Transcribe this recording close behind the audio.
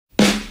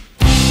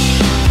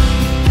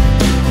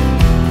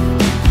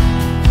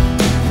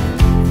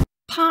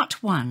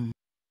1.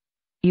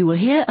 You will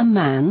hear a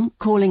man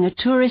calling a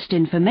tourist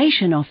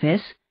information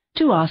office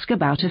to ask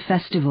about a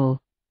festival.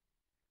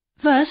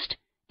 First,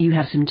 you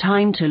have some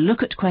time to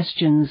look at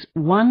questions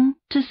 1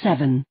 to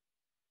 7.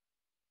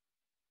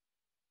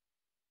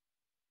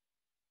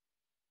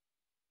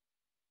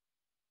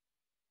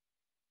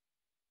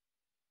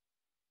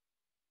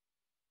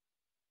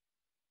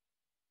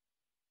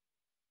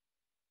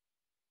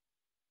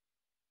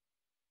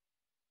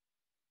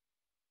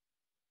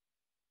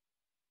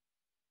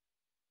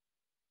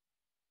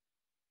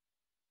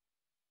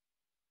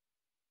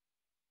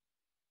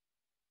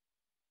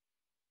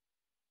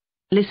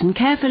 Listen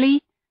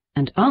carefully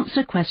and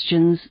answer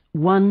questions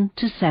 1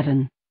 to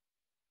 7.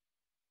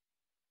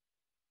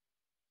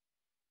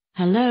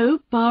 Hello,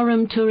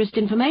 Barham Tourist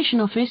Information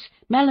Office.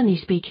 Melanie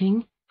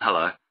speaking.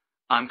 Hello.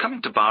 I'm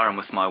coming to Barham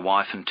with my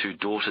wife and 2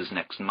 daughters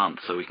next month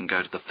so we can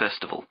go to the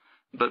festival,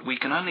 but we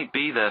can only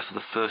be there for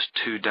the first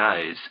 2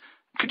 days.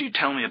 Could you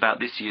tell me about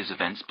this year's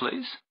events,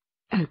 please?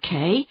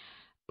 OK.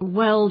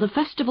 Well, the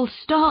festival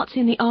starts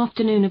in the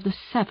afternoon of the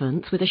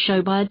 7th with a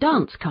show by a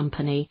dance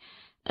company.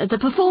 The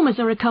performers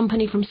are a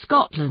company from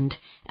Scotland,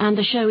 and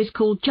the show is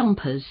called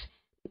Jumpers.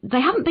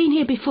 They haven't been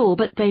here before,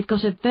 but they've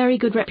got a very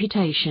good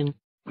reputation.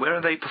 Where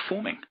are they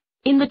performing?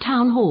 In the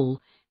town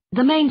hall.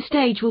 The main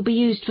stage will be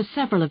used for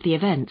several of the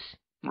events.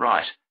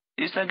 Right.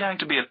 Is there going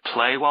to be a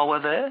play while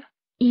we're there?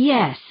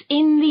 Yes,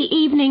 in the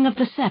evening of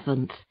the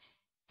 7th.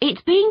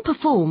 It's being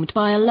performed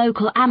by a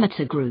local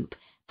amateur group,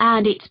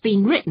 and it's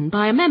been written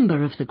by a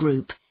member of the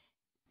group.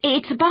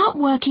 It's about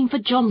working for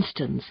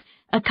Johnston's,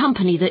 a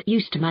company that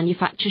used to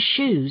manufacture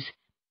shoes.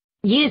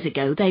 Years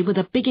ago, they were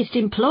the biggest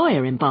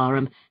employer in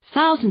Barham.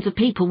 Thousands of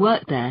people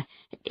worked there.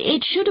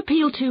 It should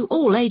appeal to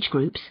all age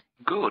groups.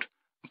 Good.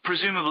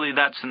 Presumably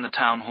that's in the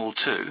town hall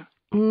too?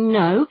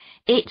 No,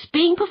 it's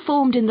being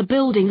performed in the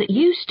building that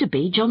used to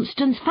be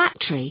Johnston's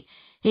factory.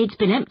 It's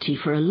been empty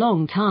for a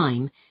long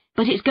time,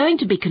 but it's going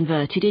to be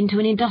converted into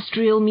an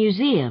industrial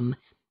museum.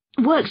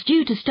 Work's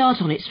due to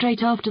start on it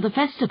straight after the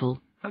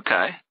festival.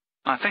 OK.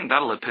 I think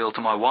that'll appeal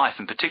to my wife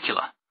in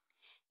particular.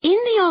 In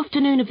the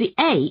afternoon of the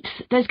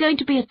 8th, there's going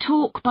to be a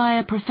talk by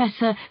a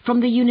professor from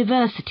the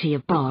University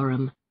of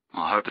Barham.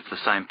 I hope it's the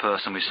same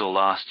person we saw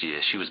last year.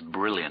 She was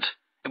brilliant.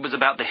 It was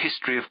about the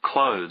history of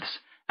clothes,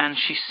 and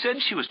she said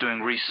she was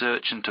doing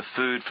research into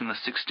food from the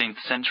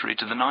 16th century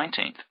to the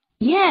 19th.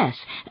 Yes,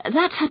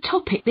 that's her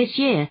topic this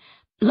year.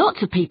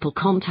 Lots of people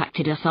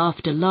contacted us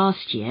after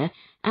last year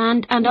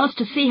and asked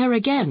to see her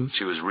again.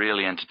 She was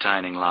really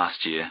entertaining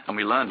last year, and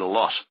we learned a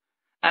lot.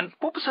 And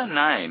what was her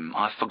name?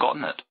 I've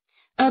forgotten it.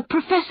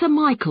 Professor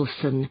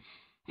Michelson.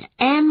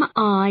 Michaelson.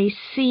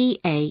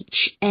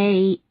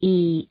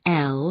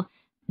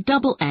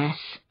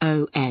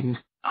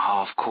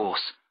 Oh, of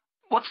course.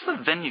 What's the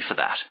venue for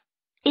that?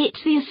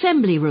 It's the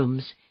assembly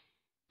rooms.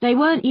 They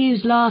weren't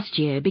used last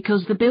year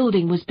because the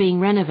building was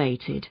being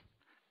renovated.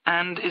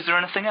 And is there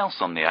anything else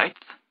on the 8th?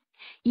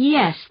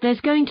 Yes,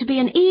 there's going to be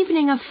an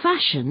evening of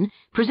fashion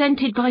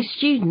presented by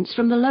students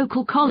from the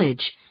local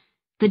college.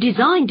 The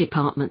design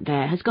department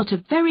there has got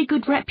a very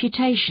good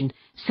reputation,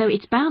 so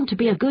it's bound to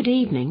be a good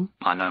evening.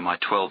 I know my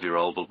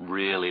 12-year-old will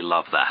really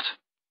love that.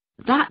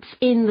 That's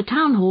in the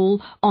town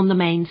hall on the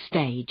main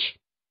stage.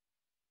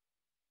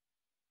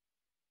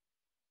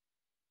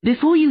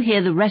 Before you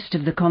hear the rest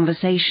of the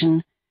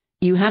conversation,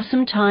 you have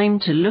some time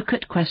to look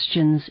at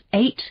questions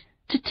 8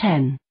 to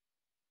 10.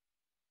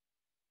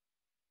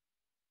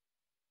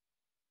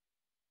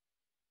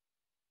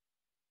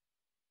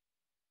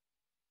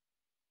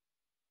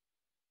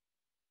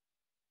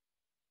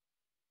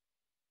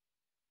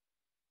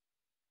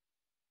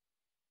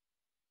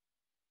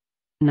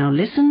 Now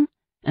listen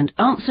and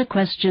answer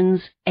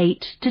questions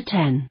 8 to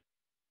 10.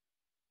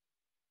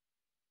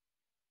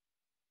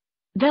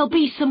 There'll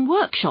be some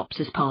workshops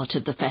as part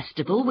of the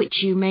festival,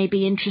 which you may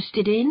be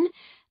interested in.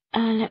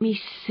 Let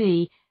me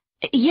see.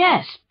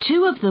 Yes,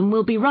 2 of them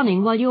will be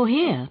running while you're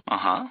here.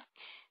 Uh-huh.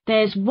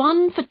 There's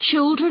one for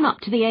children up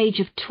to the age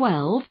of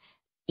 12.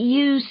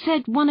 You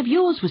said one of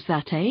yours was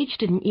that age,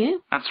 didn't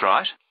you? That's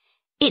right.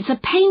 It's a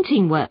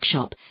painting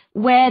workshop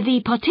where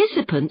the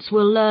participants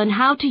will learn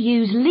how to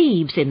use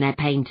leaves in their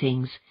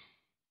paintings.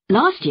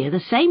 Last year, the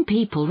same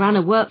people ran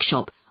a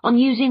workshop on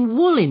using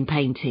wool in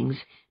paintings.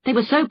 They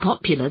were so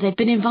popular they've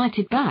been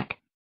invited back.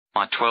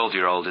 My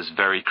 12-year-old is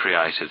very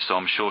creative, so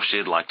I'm sure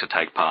she'd like to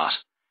take part.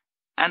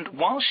 And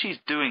while she's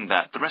doing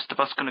that, the rest of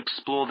us can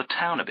explore the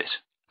town a bit.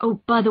 Oh,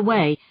 by the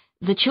way,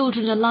 the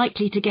children are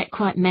likely to get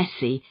quite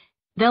messy.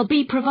 They'll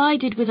be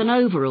provided with an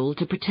overall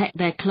to protect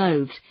their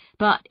clothes,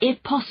 but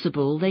if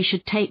possible, they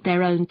should take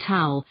their own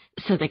towel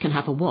so they can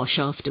have a wash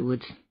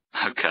afterwards.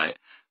 OK.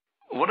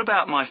 What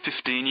about my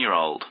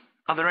 15-year-old?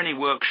 Are there any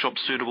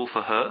workshops suitable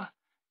for her?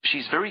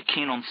 She's very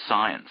keen on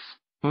science.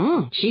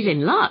 She's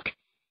in luck.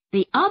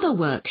 The other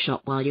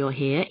workshop while you're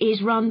here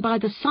is run by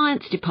the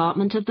science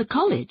department of the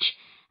college,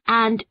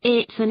 and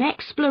it's an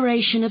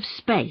exploration of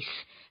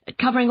space,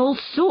 covering all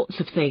sorts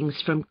of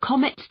things from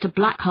comets to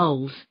black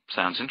holes.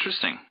 Sounds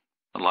interesting.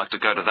 I'd like to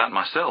go to that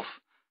myself.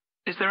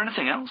 Is there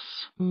anything else?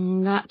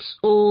 That's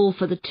all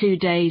for the 2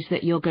 days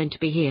that you're going to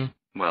be here.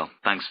 Well,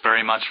 thanks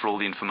very much for all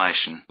the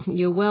information.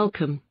 You're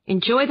welcome.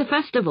 Enjoy the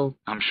festival.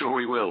 I'm sure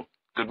we will.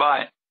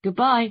 Goodbye.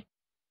 Goodbye.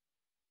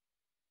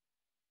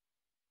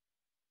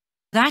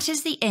 That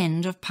is the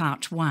end of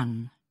part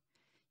 1.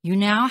 You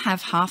now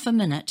have half a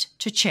minute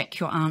to check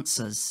your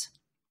answers.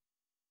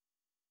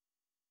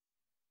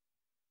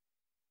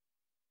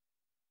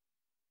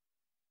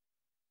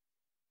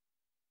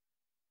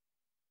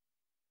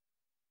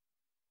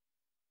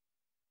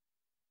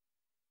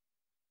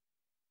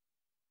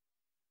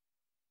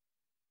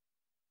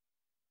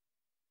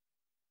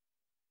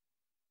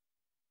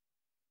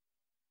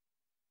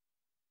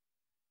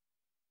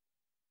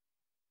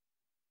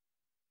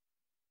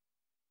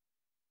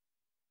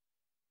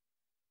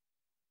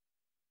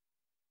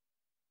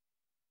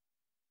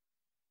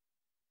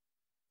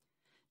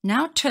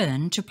 Now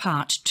turn to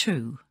part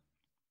 2.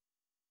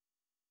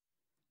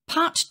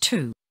 Part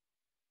 2.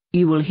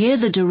 You will hear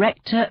the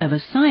director of a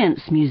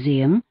science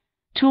museum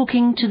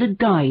talking to the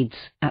guides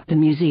at the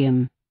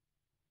museum.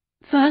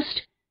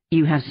 First,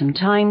 you have some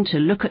time to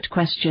look at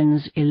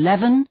questions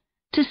 11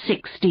 to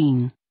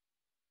 16.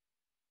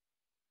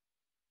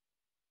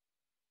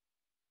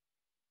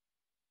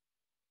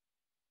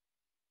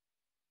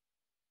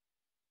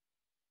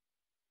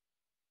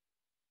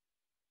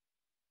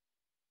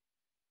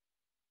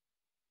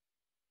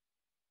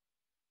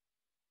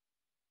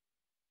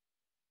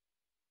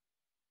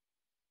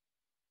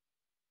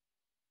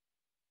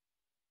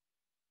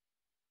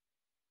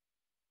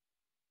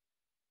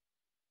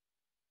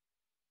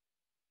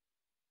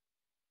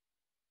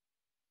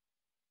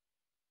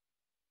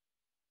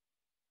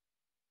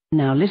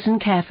 Now listen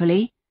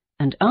carefully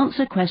and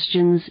answer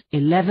questions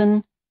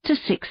 11 to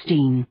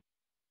 16.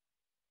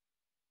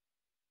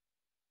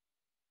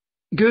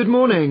 Good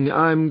morning.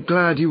 I'm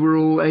glad you were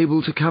all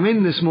able to come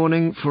in this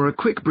morning for a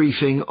quick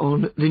briefing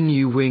on the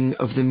new wing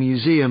of the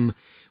museum,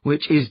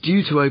 which is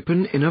due to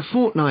open in a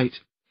fortnight.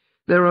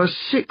 There are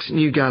 6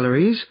 new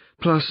galleries,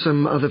 plus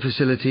some other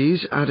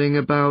facilities, adding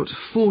about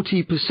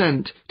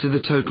 40% to the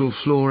total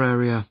floor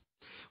area.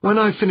 When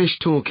I've finished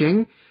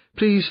talking,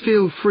 please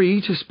feel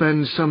free to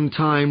spend some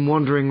time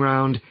wandering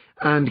round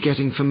and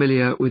getting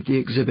familiar with the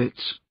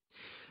exhibits.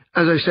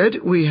 As I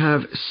said, we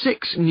have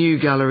 6 new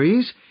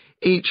galleries,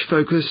 each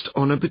focused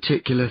on a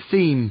particular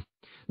theme.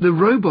 The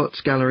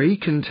Robots Gallery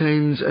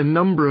contains a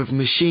number of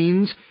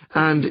machines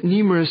and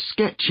numerous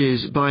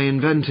sketches by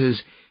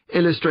inventors,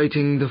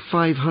 illustrating the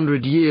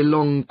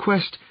 500-year-long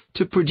quest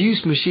to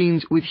produce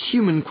machines with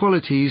human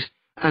qualities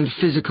and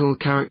physical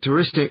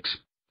characteristics.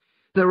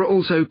 There are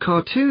also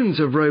cartoons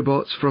of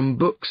robots from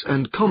books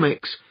and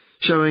comics,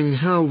 showing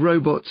how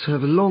robots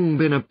have long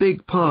been a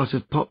big part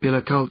of popular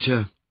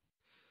culture.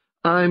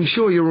 I'm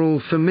sure you're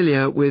all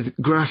familiar with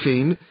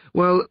graphene.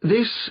 Well,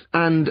 this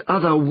and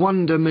other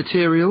wonder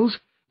materials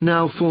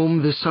now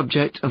form the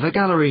subject of a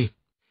gallery.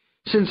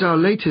 Since our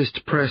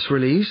latest press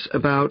release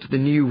about the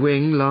new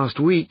wing last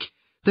week,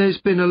 there's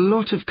been a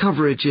lot of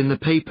coverage in the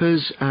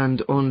papers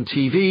and on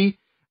TV,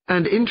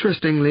 and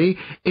interestingly,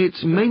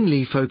 it's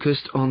mainly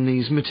focused on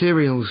these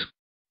materials.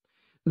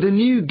 The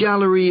new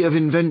Gallery of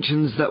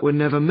Inventions That Were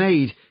Never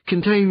Made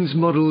contains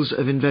models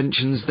of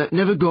inventions that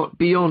never got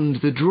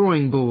beyond the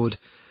drawing board,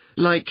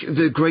 like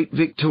the Great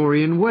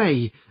Victorian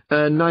Way,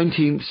 a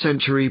 19th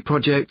century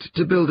project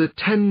to build a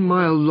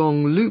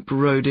 10-mile-long loop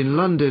road in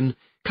London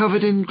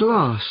covered in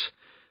glass.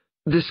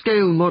 The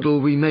scale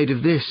model we made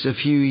of this a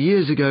few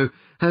years ago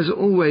has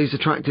always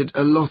attracted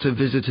a lot of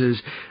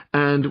visitors,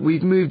 and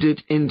we've moved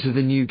it into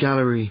the new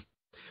gallery.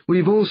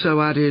 We've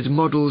also added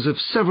models of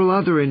several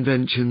other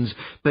inventions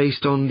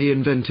based on the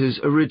inventor's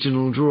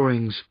original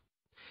drawings.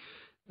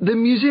 The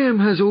museum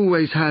has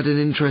always had an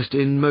interest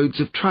in modes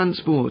of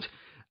transport,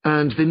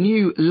 and the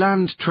new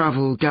Land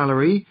Travel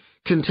Gallery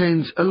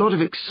contains a lot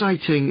of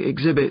exciting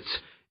exhibits,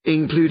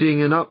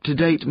 including an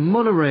up-to-date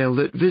monorail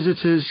that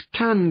visitors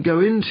can go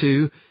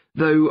into,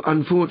 though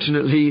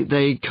unfortunately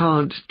they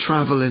can't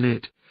travel in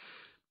it.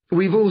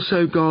 We've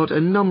also got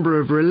a number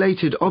of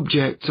related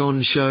objects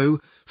on show,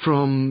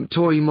 from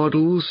toy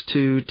models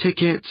to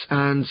tickets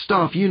and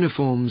staff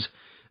uniforms,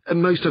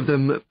 most of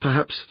them,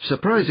 perhaps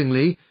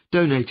surprisingly,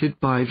 donated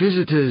by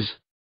visitors.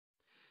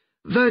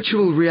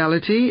 Virtual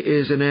reality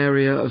is an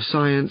area of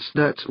science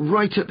that's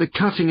right at the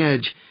cutting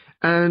edge,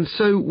 and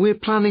so we're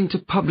planning to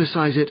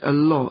publicize it a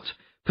lot,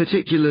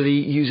 particularly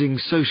using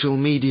social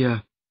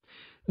media.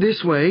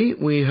 This way,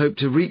 we hope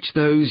to reach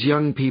those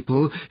young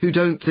people who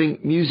don't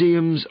think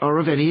museums are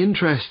of any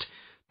interest,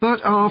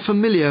 but are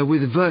familiar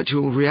with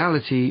virtual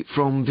reality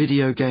from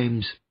video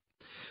games.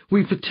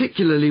 We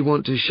particularly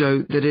want to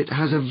show that it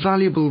has a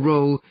valuable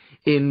role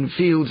in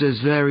fields as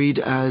varied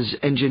as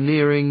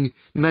engineering,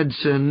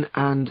 medicine,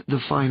 and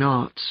the fine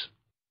arts.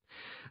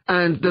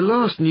 And the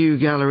last new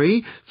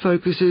gallery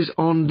focuses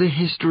on the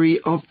history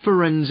of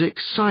forensic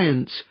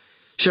science,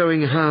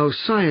 showing how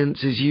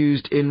science is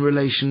used in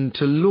relation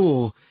to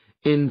law,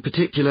 in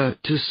particular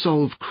to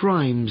solve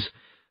crimes.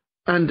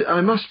 And I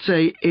must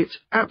say it's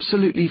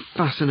absolutely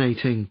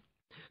fascinating.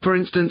 For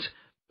instance,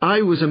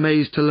 I was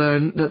amazed to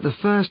learn that the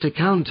first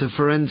account of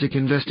forensic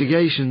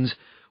investigations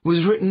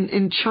was written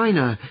in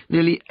China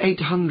nearly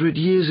 800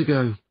 years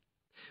ago.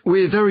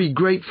 We're very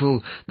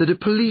grateful that a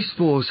police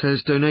force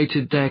has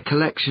donated their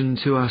collection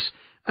to us,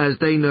 as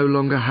they no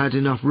longer had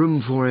enough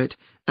room for it,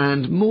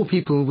 and more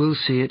people will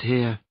see it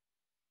here.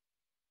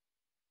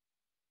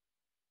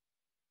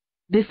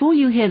 Before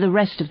you hear the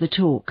rest of the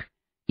talk,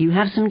 you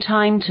have some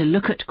time to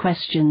look at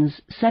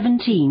questions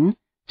 17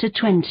 to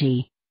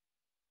 20.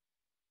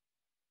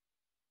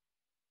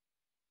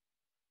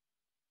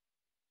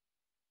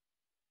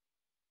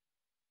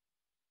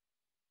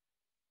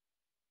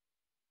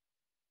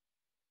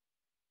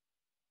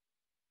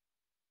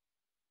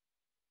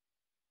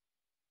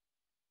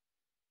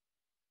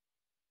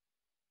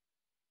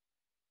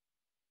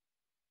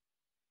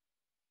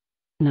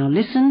 Now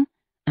listen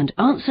and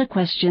answer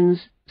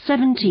questions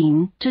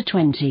 17 to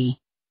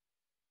 20.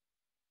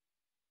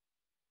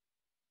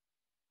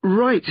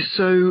 Right,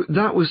 so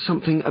that was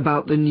something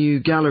about the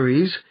new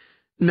galleries.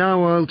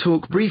 Now I'll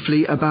talk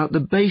briefly about the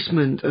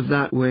basement of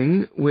that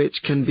wing,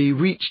 which can be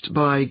reached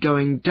by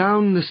going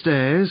down the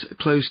stairs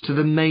close to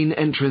the main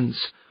entrance,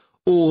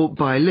 or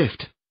by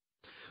lift.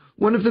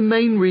 One of the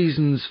main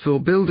reasons for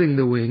building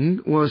the wing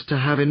was to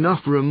have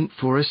enough room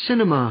for a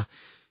cinema.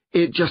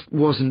 It just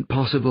wasn't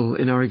possible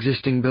in our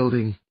existing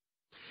building.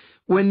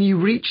 When you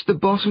reach the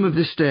bottom of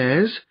the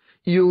stairs,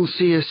 you'll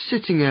see a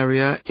sitting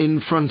area in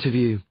front of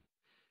you.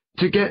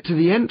 To get to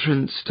the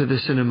entrance to the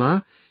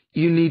cinema,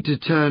 you need to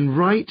turn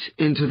right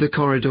into the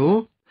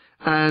corridor,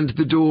 and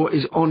the door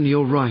is on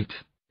your right.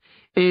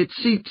 It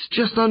seats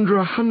just under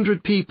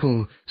 100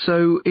 people,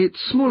 so it's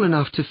small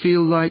enough to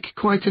feel like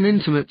quite an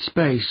intimate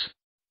space.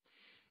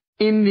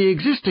 In the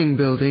existing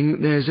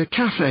building, there's a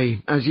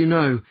cafe, as you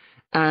know,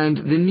 and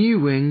the new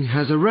wing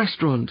has a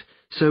restaurant,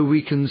 so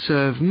we can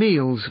serve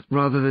meals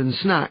rather than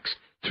snacks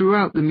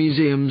throughout the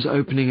museum's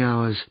opening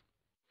hours.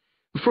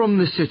 From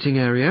the sitting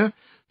area,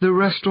 the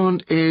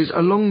restaurant is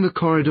along the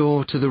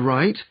corridor to the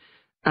right,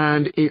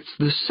 and it's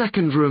the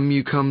second room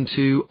you come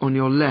to on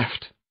your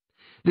left.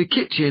 The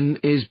kitchen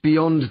is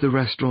beyond the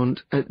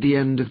restaurant at the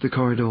end of the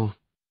corridor.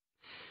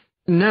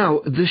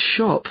 Now, the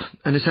shop,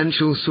 an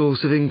essential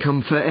source of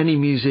income for any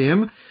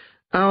museum.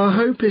 Our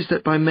hope is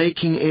that by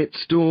making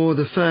its door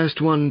the first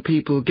one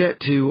people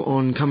get to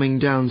on coming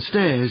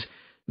downstairs,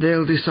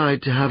 they'll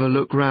decide to have a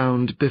look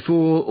round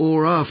before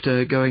or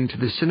after going to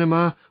the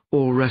cinema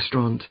or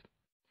restaurant.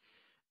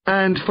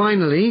 And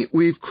finally,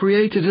 we've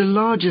created a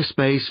larger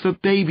space for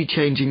baby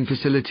changing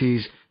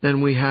facilities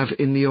than we have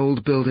in the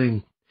old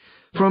building.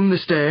 From the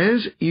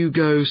stairs, you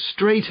go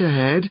straight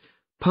ahead,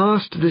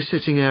 past the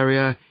sitting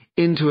area,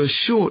 into a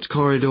short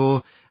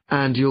corridor,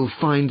 and you'll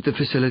find the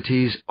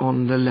facilities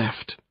on the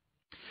left.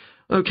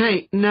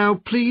 Okay, now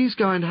please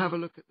go and have a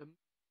look at them.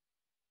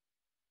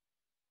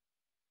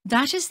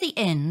 That is the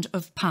end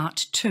of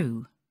part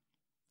 2.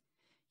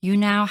 You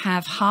now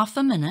have half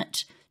a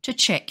minute to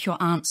check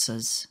your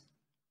answers.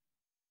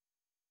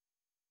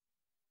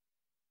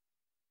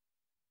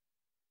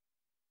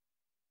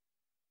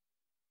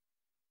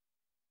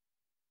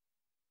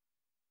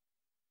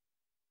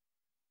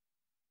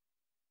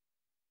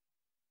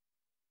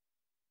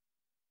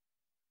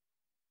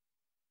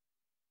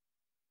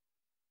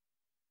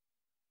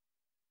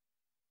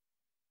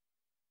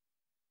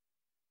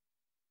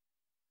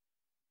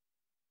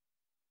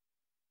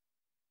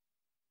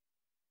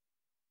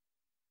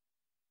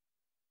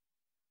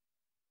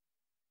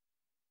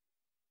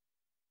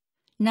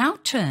 Now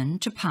turn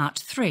to part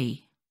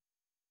 3.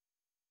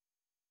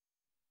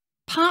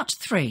 Part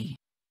 3.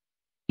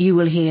 You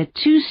will hear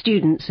two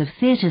students of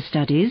theatre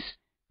studies,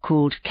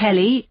 called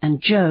Kelly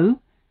and Joe,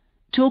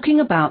 talking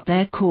about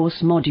their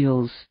course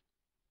modules.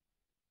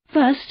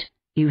 First,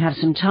 you have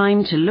some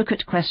time to look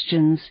at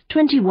questions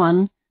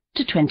 21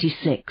 to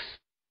 26.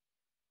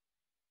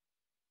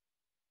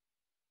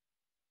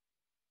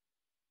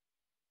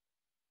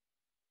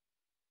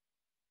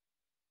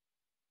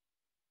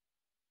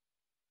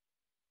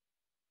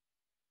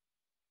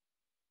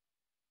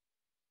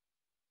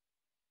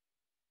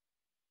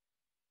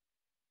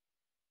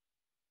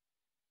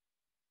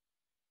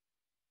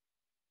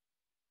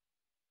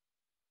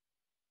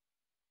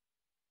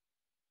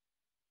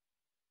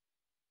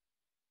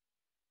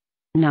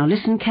 Now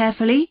listen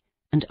carefully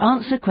and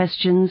answer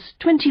questions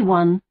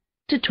 21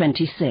 to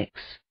 26.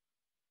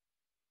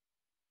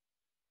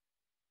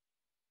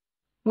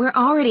 We're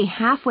already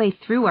halfway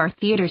through our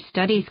theatre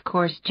studies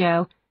course,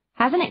 Joe.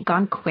 Hasn't it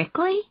gone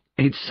quickly?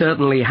 It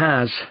certainly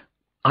has.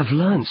 I've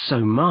learned so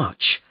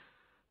much.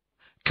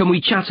 Can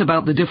we chat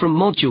about the different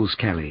modules,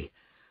 Kelly?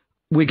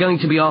 We're going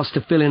to be asked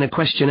to fill in a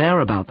questionnaire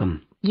about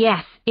them.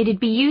 Yes,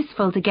 it'd be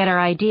useful to get our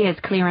ideas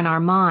clear in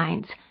our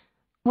minds.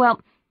 Well,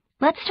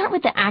 let's start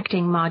with the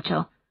acting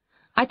module.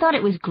 I thought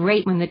it was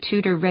great when the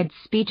tutor read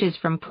speeches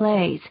from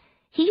plays.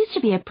 He used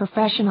to be a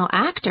professional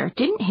actor,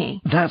 didn't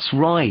he? That's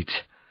right.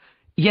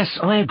 Yes,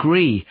 I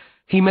agree.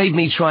 He made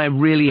me try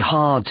really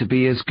hard to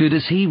be as good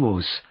as he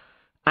was,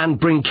 and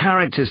bring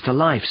characters to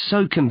life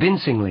so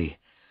convincingly.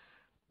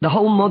 The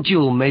whole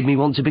module made me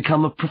want to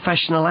become a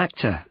professional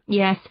actor.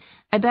 Yes,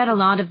 I bet a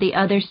lot of the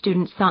other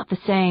students thought the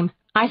same.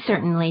 I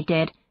certainly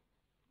did.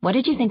 What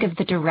did you think of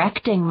the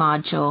directing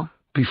module?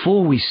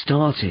 Before we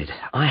started,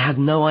 I had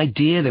no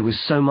idea there was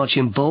so much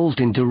involved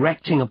in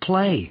directing a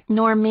play.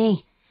 Nor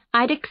me.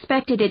 I'd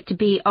expected it to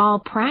be all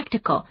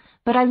practical,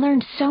 but I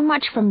learned so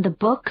much from the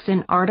books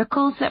and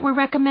articles that were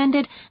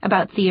recommended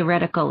about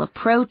theoretical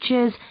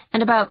approaches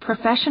and about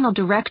professional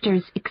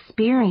directors'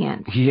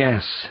 experience.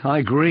 Yes, I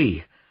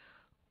agree.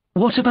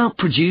 What about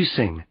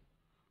producing?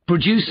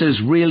 Producers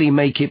really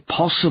make it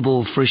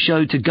possible for a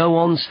show to go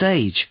on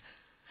stage.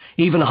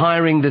 Even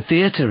hiring the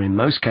theatre in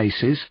most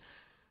cases.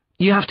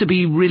 You have to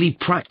be really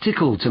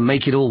practical to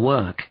make it all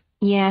work.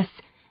 Yes,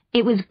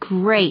 it was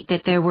great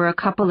that there were a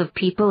couple of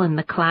people in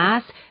the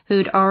class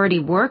who'd already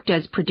worked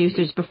as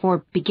producers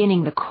before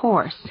beginning the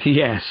course.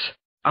 Yes,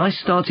 I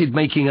started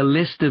making a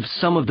list of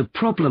some of the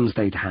problems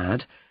they'd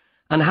had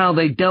and how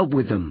they dealt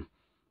with them.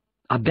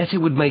 I bet it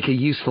would make a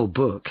useful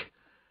book.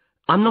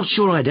 I'm not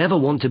sure I'd ever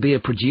want to be a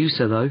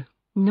producer, though.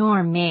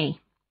 Nor me.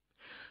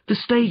 The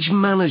stage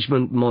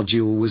management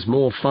module was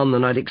more fun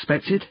than I'd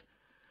expected.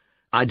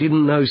 I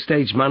didn't know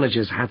stage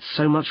managers had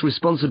so much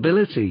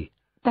responsibility.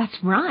 That's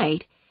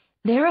right.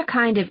 They're a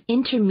kind of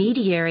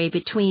intermediary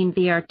between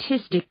the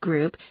artistic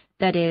group,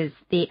 that is,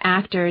 the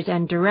actors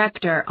and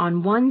director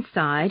on one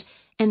side,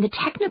 and the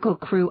technical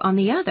crew on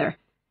the other.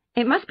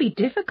 It must be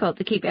difficult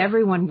to keep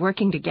everyone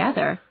working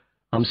together.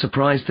 I'm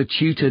surprised the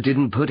tutor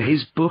didn't put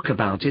his book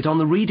about it on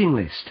the reading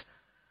list.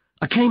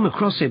 I came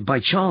across it by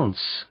chance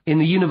in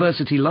the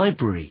university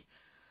library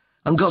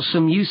and got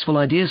some useful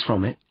ideas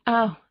from it.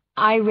 Oh,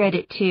 I read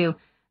it too.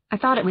 I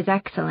thought it was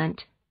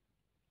excellent.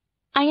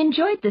 I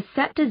enjoyed the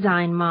set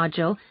design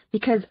module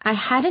because I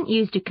hadn't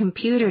used a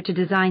computer to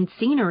design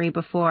scenery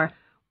before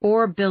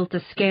or built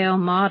a scale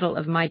model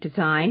of my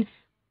design,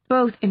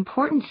 both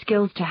important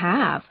skills to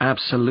have.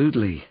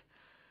 Absolutely.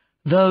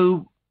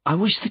 Though I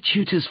wish the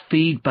tutor's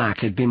feedback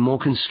had been more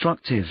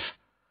constructive.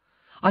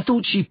 I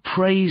thought she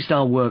praised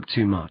our work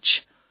too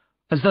much,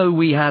 as though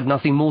we had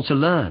nothing more to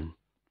learn,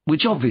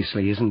 which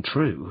obviously isn't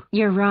true.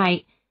 You're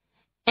right.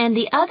 And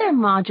the other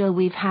module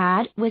we've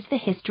had was the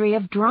history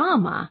of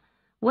drama.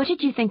 What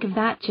did you think of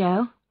that,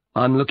 Joe?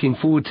 I'm looking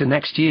forward to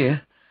next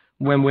year,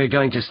 when we're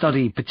going to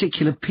study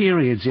particular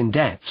periods in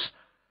depth.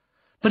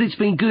 But it's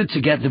been good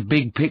to get the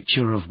big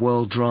picture of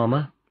world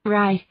drama.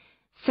 Right.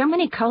 So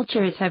many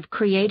cultures have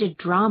created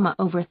drama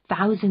over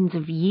thousands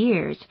of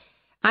years.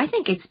 I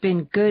think it's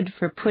been good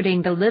for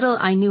putting the little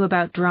I knew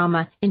about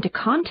drama into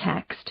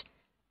context.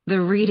 The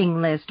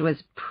reading list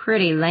was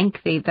pretty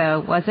lengthy,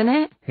 though, wasn't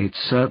it? It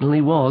certainly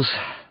was.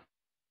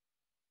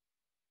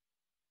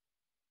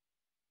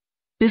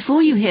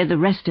 Before you hear the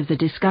rest of the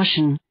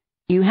discussion,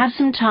 you have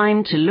some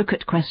time to look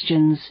at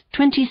questions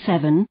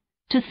 27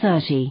 to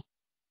 30.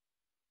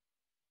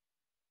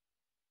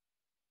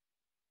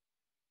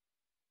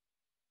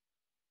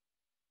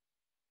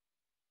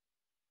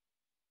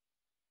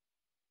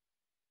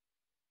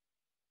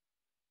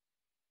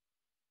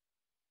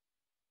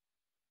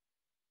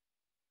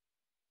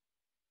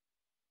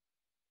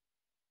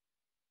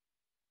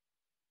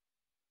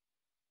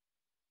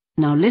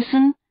 Now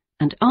listen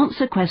and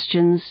answer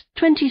questions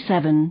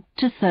 27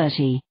 to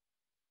 30.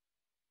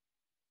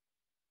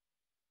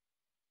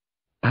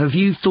 Have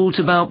you thought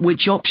about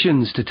which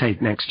options to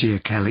take next year,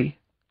 Kelly?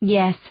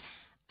 Yes,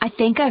 I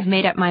think I've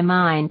made up my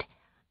mind.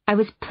 I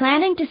was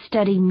planning to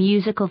study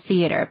musical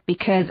theater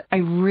because I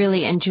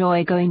really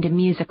enjoy going to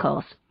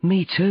musicals.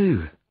 Me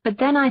too. But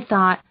then I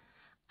thought,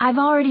 I've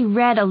already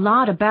read a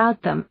lot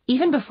about them,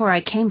 even before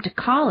I came to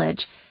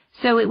college,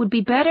 so it would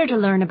be better to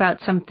learn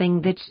about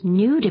something that's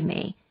new to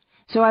me.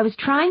 So I was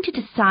trying to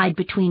decide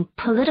between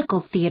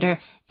political theater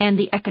and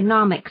the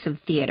economics of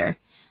theater.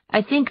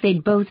 I think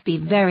they'd both be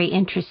very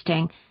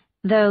interesting,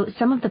 though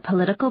some of the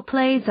political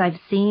plays I've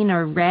seen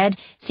or read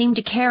seem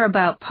to care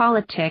about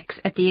politics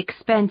at the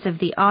expense of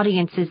the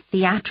audience's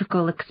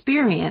theatrical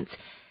experience.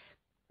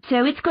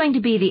 So it's going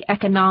to be the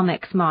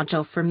economics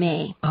module for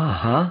me.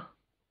 Uh-huh.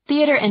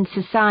 Theater and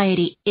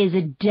society is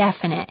a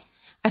definite.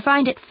 I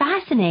find it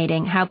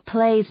fascinating how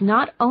plays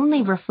not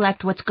only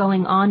reflect what's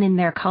going on in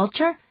their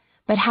culture,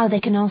 but how they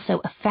can also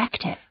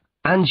affect it.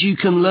 And you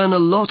can learn a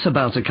lot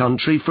about a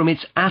country from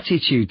its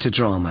attitude to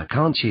drama,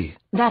 can't you?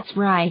 That's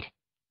right.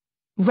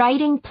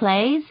 Writing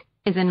plays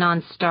is a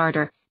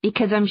non-starter,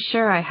 because I'm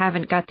sure I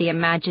haven't got the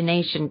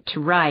imagination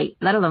to write,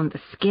 let alone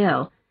the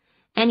skill.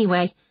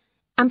 Anyway,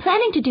 I'm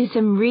planning to do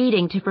some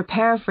reading to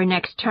prepare for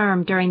next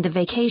term during the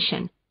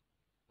vacation.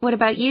 What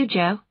about you,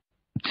 Joe?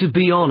 To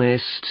be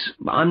honest,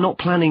 I'm not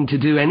planning to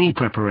do any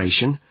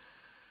preparation.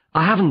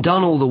 I haven't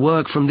done all the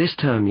work from this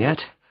term yet.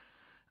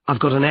 I've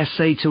got an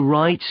essay to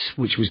write,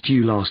 which was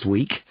due last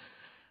week,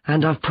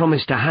 and I've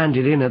promised to hand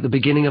it in at the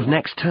beginning of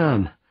next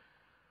term.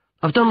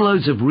 I've done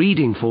loads of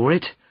reading for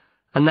it,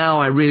 and now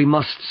I really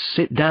must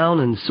sit down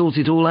and sort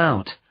it all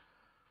out.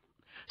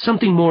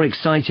 Something more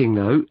exciting,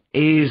 though,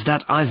 is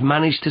that I've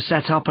managed to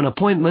set up an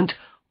appointment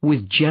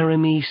with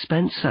Jeremy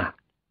Spencer.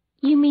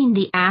 You mean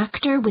the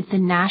actor with the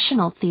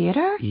National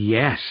Theatre?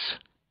 Yes.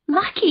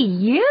 Lucky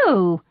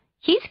you!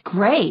 He's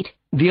great.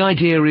 The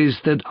idea is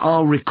that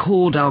I'll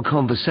record our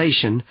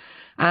conversation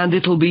and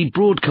it'll be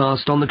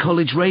broadcast on the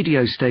college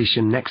radio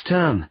station next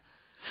term.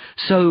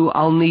 So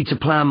I'll need to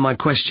plan my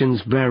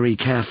questions very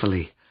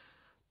carefully.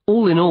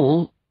 All in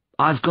all,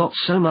 I've got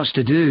so much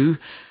to do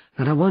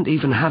that I won't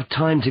even have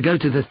time to go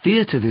to the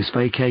theatre this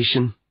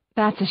vacation.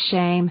 That's a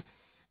shame.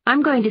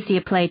 I'm going to see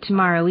a play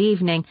tomorrow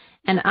evening,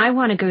 and I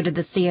want to go to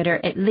the theatre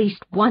at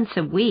least once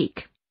a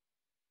week.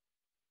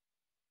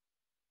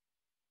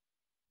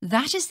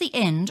 That is the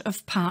end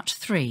of part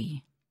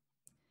 3.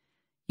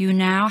 You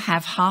now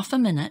have half a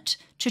minute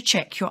to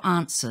check your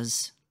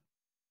answers.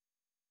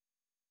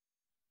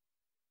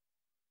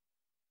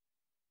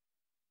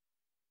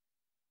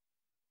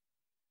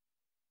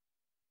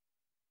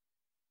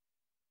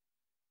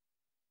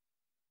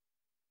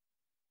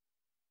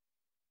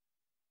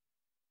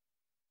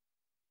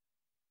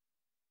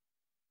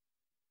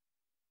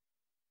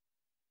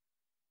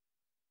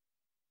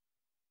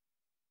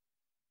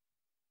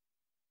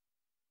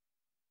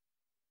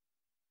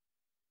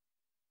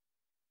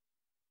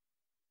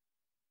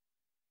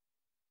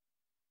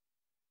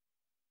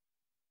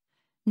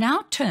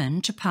 Now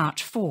turn to part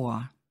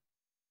 4.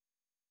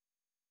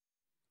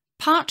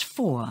 Part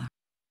 4.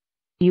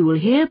 You will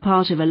hear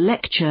part of a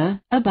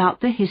lecture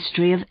about the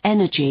history of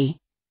energy.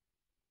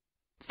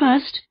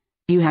 First,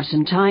 you have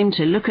some time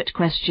to look at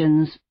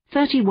questions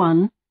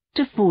 31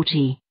 to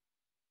 40.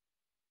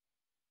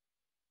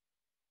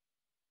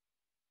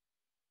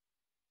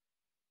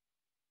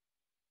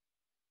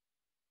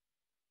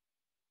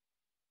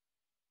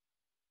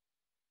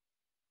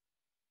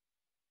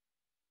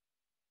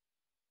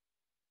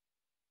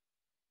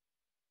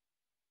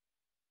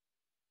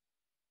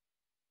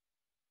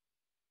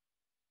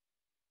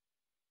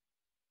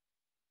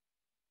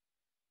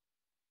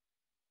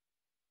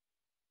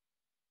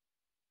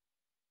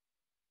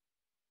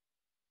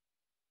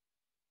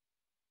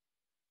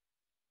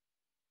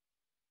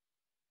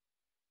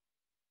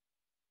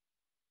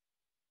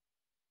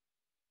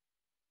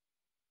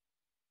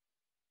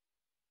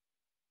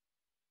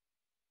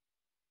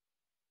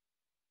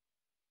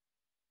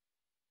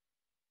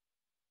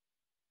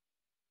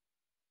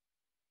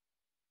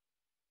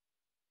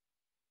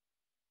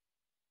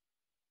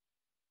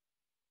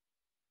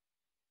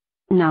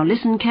 Now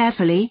listen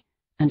carefully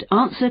and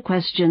answer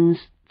questions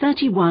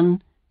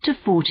 31 to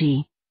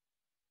 40.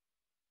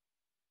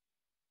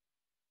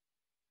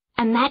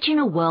 Imagine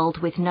a world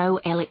with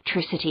no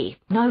electricity,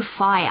 no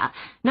fire,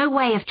 no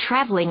way of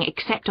travelling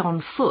except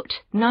on foot,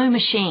 no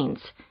machines.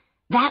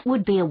 That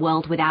would be a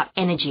world without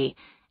energy,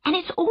 and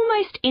it's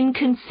almost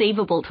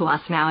inconceivable to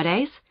us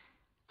nowadays.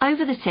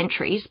 Over the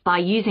centuries, by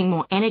using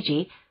more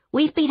energy,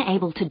 we've been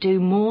able to do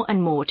more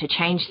and more to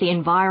change the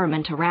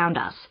environment around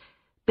us,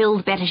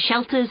 build better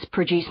shelters,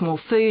 produce more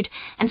food,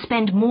 and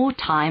spend more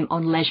time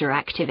on leisure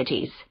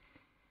activities.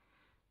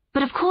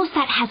 But of course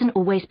that hasn't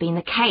always been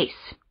the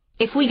case.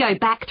 If we go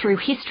back through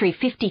history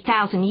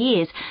 50,000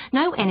 years,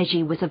 no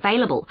energy was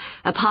available,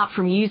 apart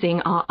from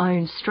using our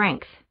own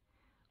strength.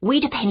 We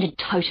depended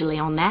totally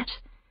on that.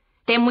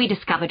 Then we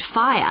discovered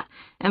fire,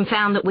 and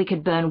found that we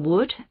could burn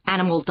wood,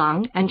 animal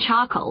dung, and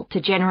charcoal to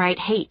generate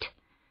heat.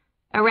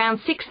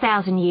 Around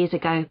 6,000 years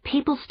ago,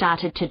 people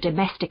started to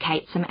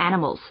domesticate some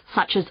animals,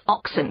 such as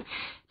oxen,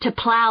 to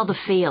plough the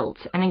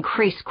fields and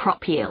increase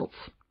crop yields.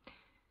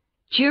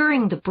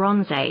 During the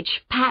Bronze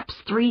Age, perhaps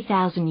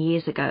 3,000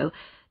 years ago,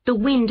 the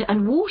wind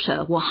and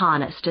water were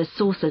harnessed as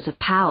sources of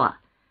power.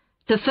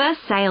 The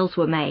first sails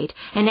were made,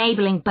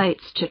 enabling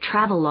boats to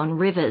travel on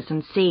rivers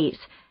and seas,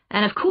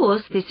 and of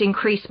course this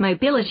increased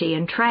mobility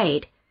and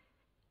trade.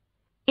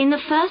 In the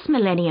first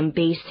millennium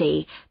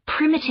BC,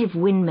 primitive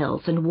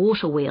windmills and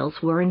water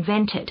wheels were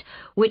invented,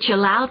 which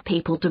allowed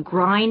people to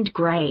grind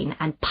grain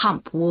and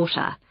pump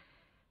water.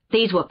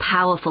 These were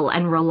powerful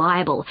and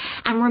reliable,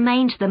 and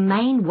remained the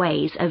main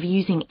ways of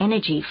using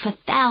energy for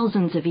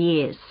thousands of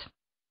years.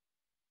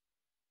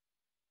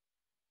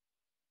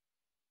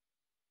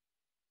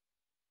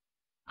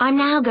 I'm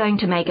now going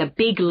to make a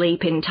big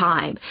leap in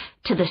time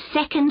to the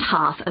second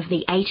half of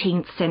the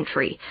 18th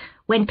century,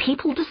 when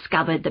people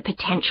discovered the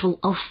potential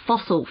of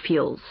fossil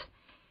fuels.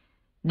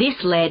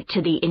 This led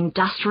to the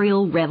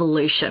Industrial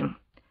Revolution.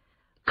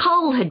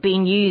 Coal had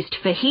been used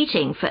for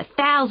heating for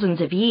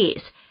thousands of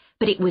years,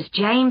 but it was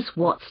James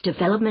Watt's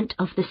development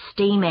of the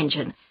steam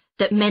engine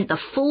that meant the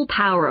full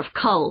power of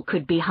coal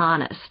could be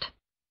harnessed.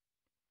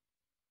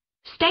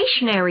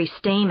 Stationary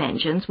steam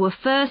engines were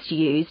first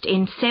used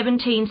in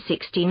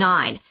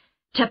 1769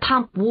 to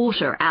pump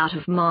water out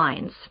of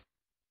mines.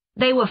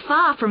 They were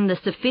far from the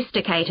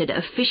sophisticated,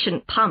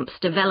 efficient pumps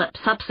developed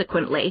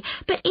subsequently,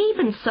 but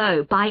even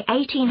so, by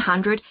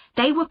 1800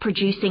 they were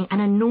producing an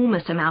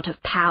enormous amount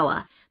of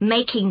power,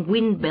 making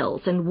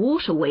windmills and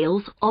water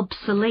wheels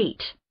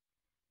obsolete.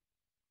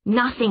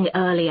 Nothing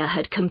earlier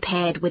had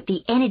compared with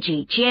the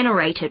energy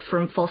generated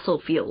from fossil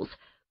fuels,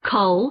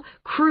 coal,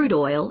 crude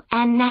oil,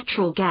 and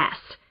natural gas.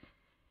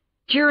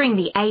 During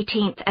the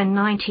 18th and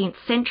 19th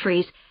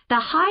centuries, The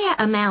higher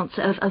amounts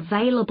of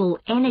available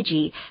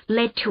energy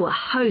led to a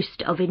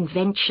host of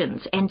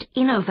inventions and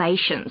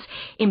innovations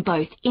in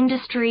both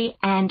industry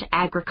and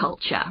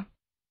agriculture.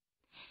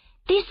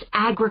 This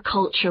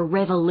agriculture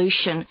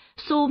revolution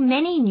saw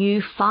many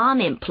new farm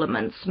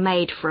implements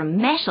made from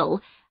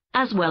metal,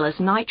 as well as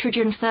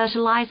nitrogen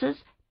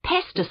fertilizers,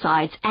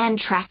 pesticides and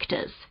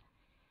tractors.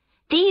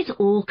 These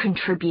all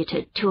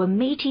contributed to a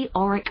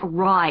meteoric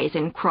rise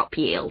in crop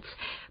yields,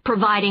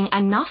 providing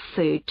enough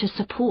food to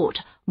support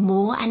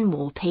more and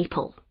more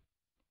people.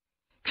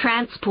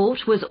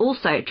 Transport was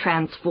also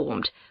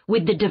transformed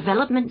with the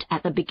development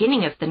at the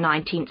beginning of the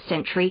 19th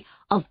century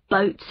of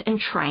boats and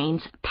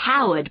trains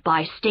powered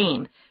by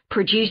steam,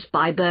 produced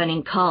by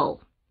burning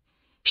coal.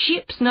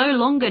 Ships no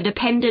longer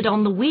depended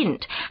on the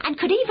wind and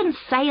could even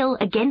sail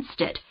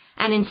against it,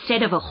 and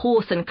instead of a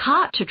horse and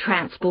cart to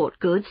transport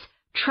goods,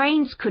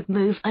 trains could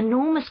move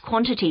enormous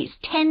quantities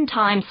 10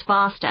 times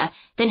faster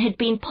than had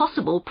been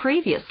possible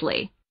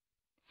previously.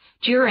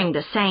 During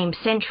the same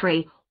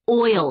century,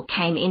 oil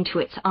came into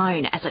its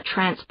own as a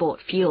transport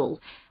fuel,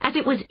 as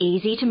it was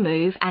easy to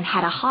move and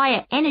had a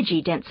higher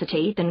energy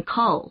density than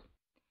coal.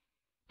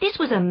 This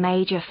was a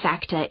major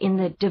factor in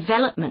the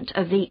development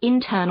of the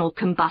internal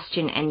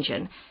combustion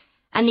engine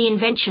and the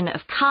invention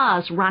of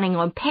cars running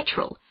on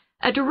petrol,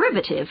 a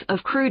derivative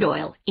of crude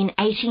oil, in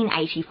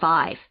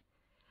 1885.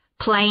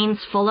 Planes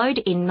followed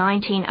in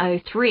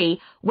 1903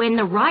 when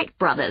the Wright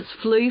brothers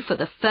flew for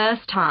the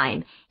first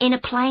time in a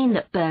plane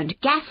that burned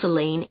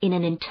gasoline in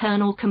an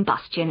internal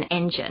combustion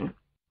engine.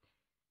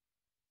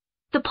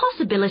 The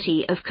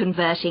possibility of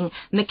converting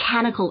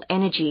mechanical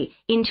energy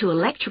into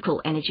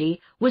electrical energy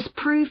was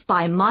proved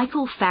by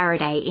Michael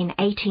Faraday in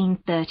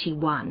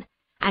 1831,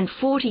 and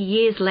 40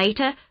 years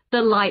later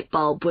the light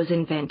bulb was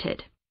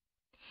invented.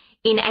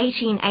 In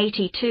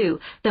 1882,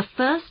 the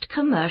first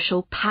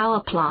commercial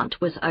power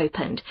plant was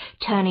opened,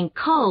 turning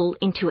coal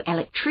into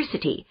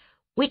electricity,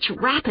 which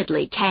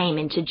rapidly came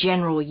into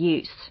general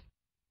use.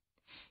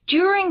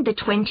 During the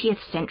 20th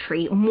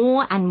century,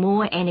 more and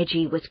more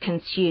energy was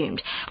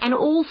consumed, and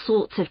all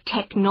sorts of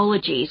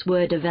technologies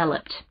were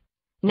developed.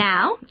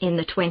 Now, in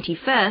the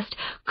 21st,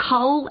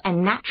 coal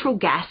and natural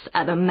gas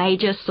are the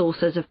major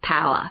sources of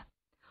power.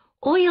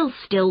 Oil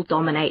still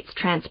dominates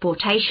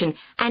transportation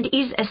and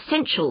is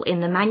essential in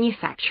the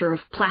manufacture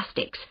of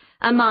plastics,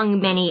 among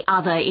many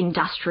other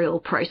industrial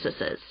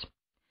processes.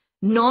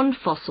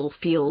 Non-fossil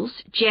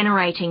fuels,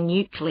 generating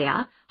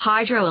nuclear,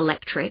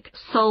 hydroelectric,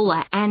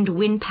 solar and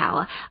wind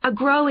power, are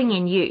growing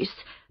in use,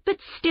 but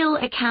still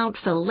account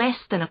for less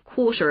than a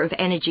quarter of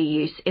energy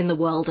use in the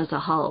world as a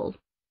whole.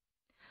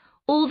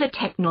 All the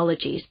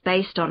technologies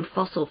based on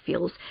fossil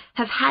fuels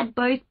have had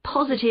both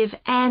positive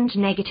and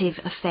negative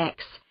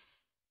effects.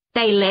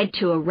 They led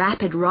to a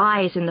rapid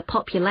rise in the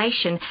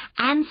population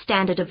and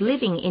standard of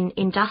living in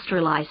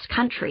industrialized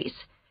countries.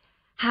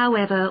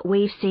 However,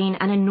 we've seen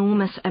an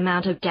enormous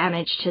amount of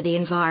damage to the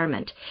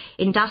environment.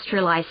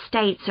 Industrialized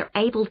states are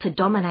able to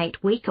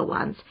dominate weaker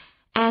ones,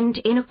 and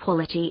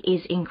inequality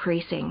is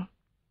increasing.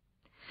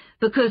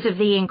 Because of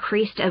the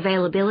increased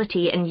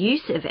availability and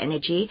use of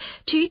energy,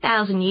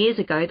 2,000 years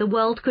ago the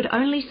world could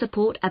only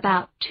support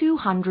about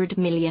 200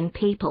 million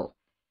people.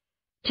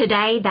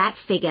 Today, that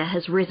figure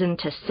has risen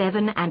to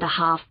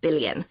 7.5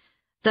 billion,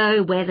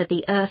 though whether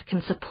the Earth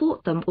can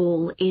support them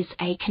all is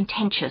a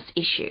contentious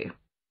issue.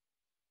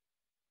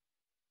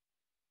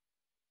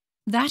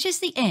 That is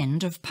the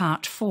end of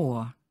part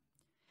 4.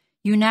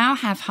 You now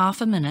have half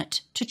a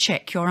minute to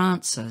check your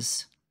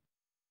answers.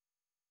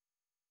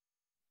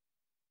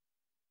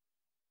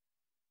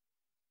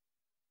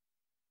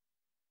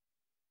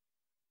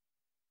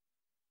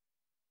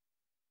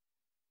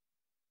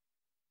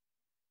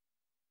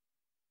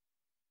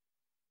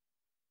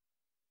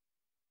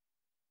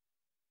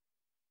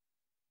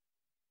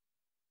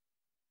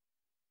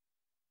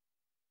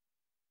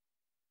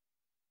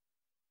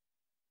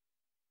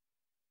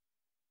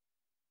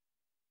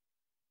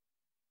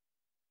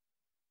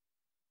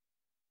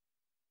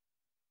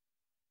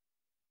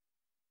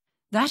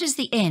 That is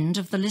the end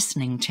of the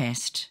listening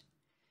test.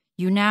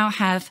 You now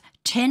have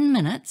 10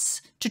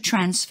 minutes to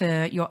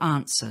transfer your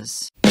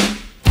answers.